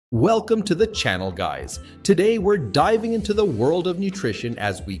Welcome to the channel, guys. Today we're diving into the world of nutrition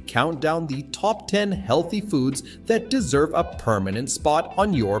as we count down the top 10 healthy foods that deserve a permanent spot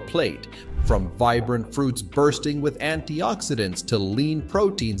on your plate. From vibrant fruits bursting with antioxidants to lean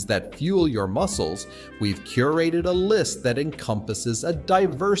proteins that fuel your muscles, we've curated a list that encompasses a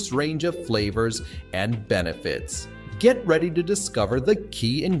diverse range of flavors and benefits. Get ready to discover the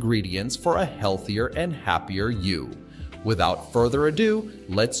key ingredients for a healthier and happier you. Without further ado,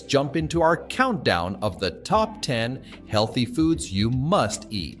 let's jump into our countdown of the top 10 healthy foods you must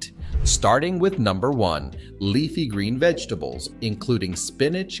eat. Starting with number 1, leafy green vegetables, including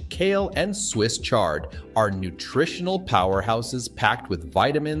spinach, kale, and Swiss chard, are nutritional powerhouses packed with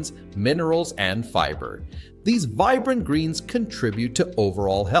vitamins, minerals, and fiber. These vibrant greens contribute to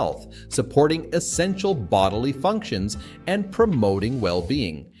overall health, supporting essential bodily functions and promoting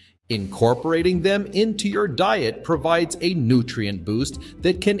well-being. Incorporating them into your diet provides a nutrient boost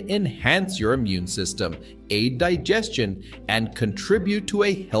that can enhance your immune system, aid digestion, and contribute to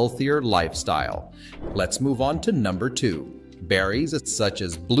a healthier lifestyle. Let's move on to number 2. Berries such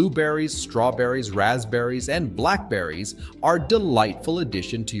as blueberries, strawberries, raspberries, and blackberries are a delightful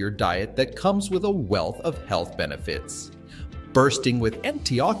addition to your diet that comes with a wealth of health benefits. Bursting with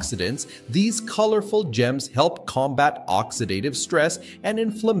antioxidants, these colorful gems help combat oxidative stress and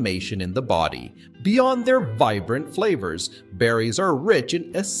inflammation in the body. Beyond their vibrant flavors, berries are rich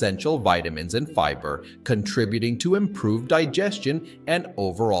in essential vitamins and fiber, contributing to improved digestion and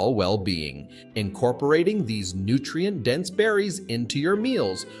overall well-being. Incorporating these nutrient-dense berries into your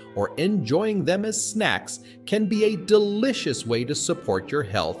meals or enjoying them as snacks can be a delicious way to support your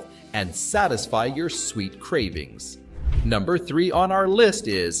health and satisfy your sweet cravings. Number 3 on our list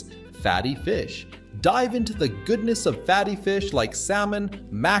is fatty fish. Dive into the goodness of fatty fish like salmon,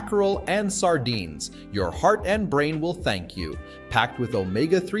 mackerel, and sardines. Your heart and brain will thank you. Packed with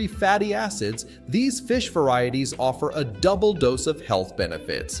omega-3 fatty acids, these fish varieties offer a double dose of health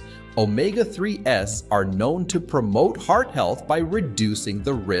benefits. Omega-3s are known to promote heart health by reducing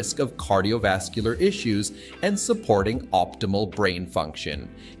the risk of cardiovascular issues and supporting optimal brain function.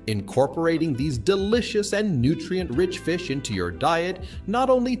 Incorporating these delicious and nutrient-rich fish into your diet not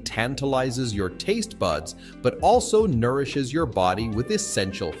only tantalizes your taste buds, but also nourishes your body with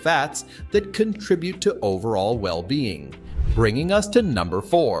essential fats that contribute to overall well-being. Bringing us to number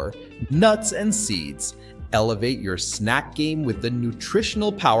 4, nuts and seeds. Elevate your snack game with the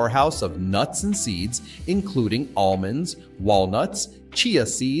nutritional powerhouse of nuts and seeds, including almonds, walnuts, chia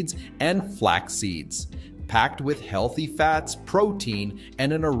seeds, and flax seeds. Packed with healthy fats, protein,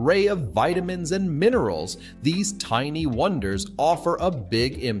 and an array of vitamins and minerals, these tiny wonders offer a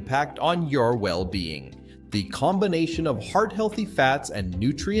big impact on your well-being. The combination of heart-healthy fats and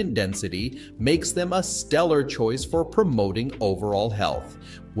nutrient density makes them a stellar choice for promoting overall health.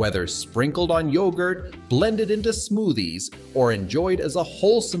 Whether sprinkled on yogurt, blended into smoothies, or enjoyed as a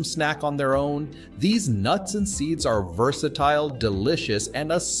wholesome snack on their own, these nuts and seeds are versatile, delicious,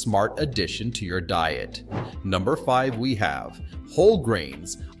 and a smart addition to your diet. Number 5, we have whole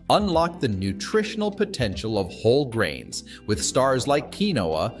grains. Unlock the nutritional potential of whole grains, with stars like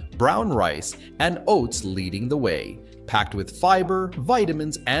quinoa, brown rice, and oats leading the way. Packed with fiber,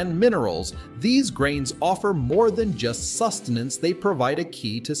 vitamins, and minerals, these grains offer more than just sustenance. They provide a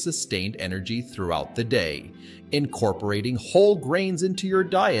key to sustained energy throughout the day. Incorporating whole grains into your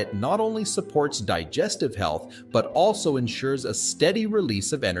diet not only supports digestive health, but also ensures a steady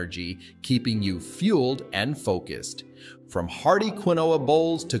release of energy, keeping you fueled and focused. From hearty quinoa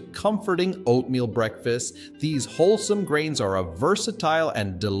bowls to comforting oatmeal breakfasts, these wholesome grains are a versatile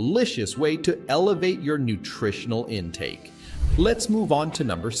and delicious way to elevate your nutritional intake. Let's move on to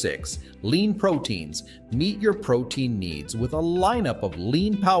number 6, lean proteins. Meet your protein needs with a lineup of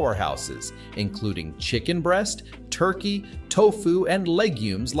lean powerhouses, including chicken breast, turkey, tofu, and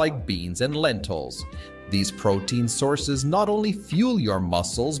legumes like beans and lentils. These protein sources not only fuel your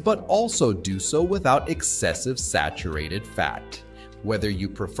muscles, but also do so without excessive saturated fat. Whether you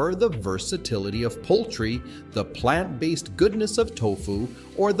prefer the versatility of poultry, the plant-based goodness of tofu,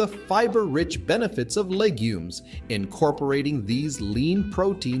 or the fiber-rich benefits of legumes, incorporating these lean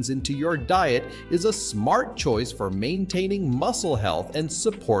proteins into your diet is a smart choice for maintaining muscle health and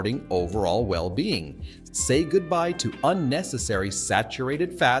supporting overall well-being. Say goodbye to unnecessary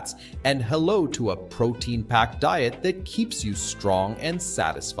saturated fats and hello to a protein-packed diet that keeps you strong and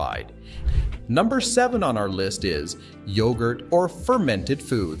satisfied. Number 7 on our list is yogurt or fermented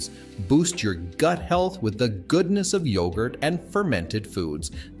foods. Boost your gut health with the goodness of yogurt and fermented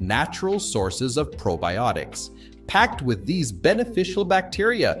foods, natural sources of probiotics. Packed with these beneficial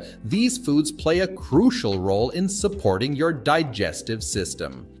bacteria, these foods play a crucial role in supporting your digestive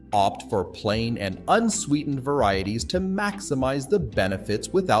system. Opt for plain and unsweetened varieties to maximize the benefits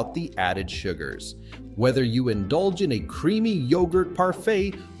without the added sugars. Whether you indulge in a creamy yogurt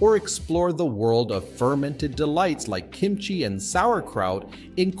parfait or explore the world of fermented delights like kimchi and sauerkraut,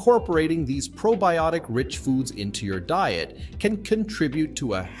 incorporating these probiotic-rich foods into your diet can contribute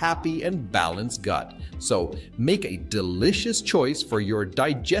to a happy and balanced gut. So make a delicious choice for your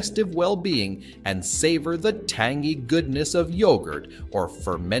digestive well-being and savor the tangy goodness of yogurt or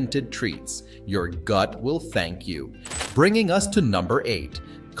fermented treats. Your gut will thank you. Bringing us to number 8.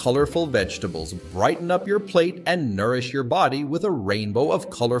 Colorful vegetables. Brighten up your plate and nourish your body with a rainbow of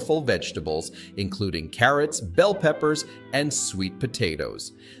colorful vegetables, including carrots, bell peppers, and sweet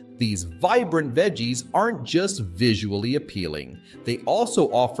potatoes. These vibrant veggies aren't just visually appealing, they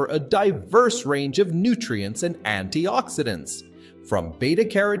also offer a diverse range of nutrients and antioxidants. From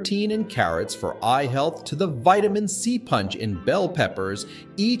beta-carotene in carrots for eye health to the vitamin C punch in bell peppers,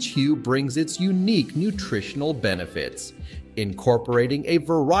 each hue brings its unique nutritional benefits. Incorporating a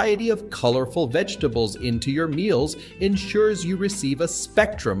variety of colorful vegetables into your meals ensures you receive a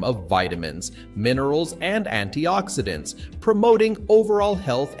spectrum of vitamins, minerals, and antioxidants, promoting overall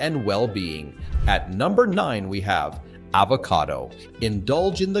health and well-being. At number 9 we have avocado.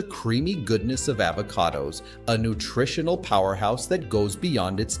 Indulge in the creamy goodness of avocados, a nutritional powerhouse that goes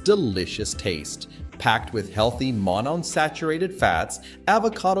beyond its delicious taste. Packed with healthy monounsaturated fats,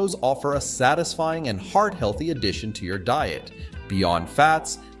 avocados offer a satisfying and heart-healthy addition to your diet. Beyond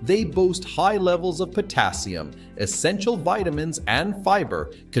fats, they boast high levels of potassium, essential vitamins, and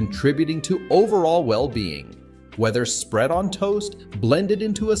fiber, contributing to overall well-being. Whether spread on toast, blended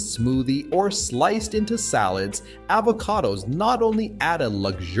into a smoothie, or sliced into salads, avocados not only add a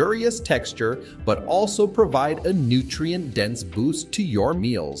luxurious texture, but also provide a nutrient-dense boost to your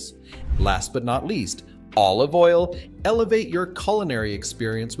meals. Last but not least, olive oil. Elevate your culinary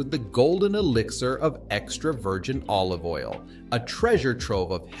experience with the golden elixir of extra virgin olive oil, a treasure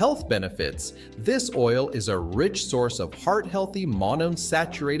trove of health benefits. This oil is a rich source of heart-healthy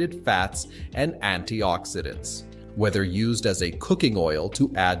monounsaturated fats and antioxidants. Whether used as a cooking oil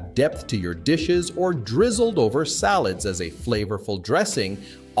to add depth to your dishes or drizzled over salads as a flavorful dressing,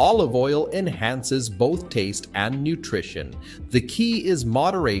 olive oil enhances both taste and nutrition. The key is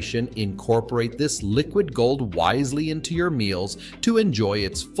moderation. Incorporate this liquid gold wisely into your meals to enjoy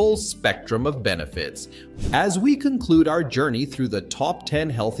its full spectrum of benefits. As we conclude our journey through the top 10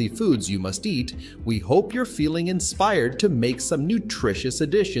 healthy foods you must eat, we hope you're feeling inspired to make some nutritious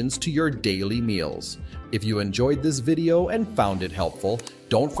additions to your daily meals. If you enjoyed this video and found it helpful,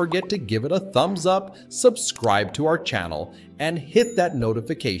 don't forget to give it a thumbs up, subscribe to our channel, and hit that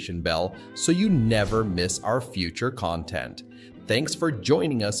notification bell so you never miss our future content. Thanks for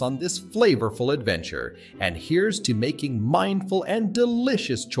joining us on this flavorful adventure, and here's to making mindful and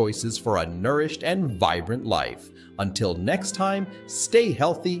delicious choices for a nourished and vibrant life. Until next time, stay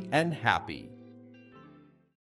healthy and happy.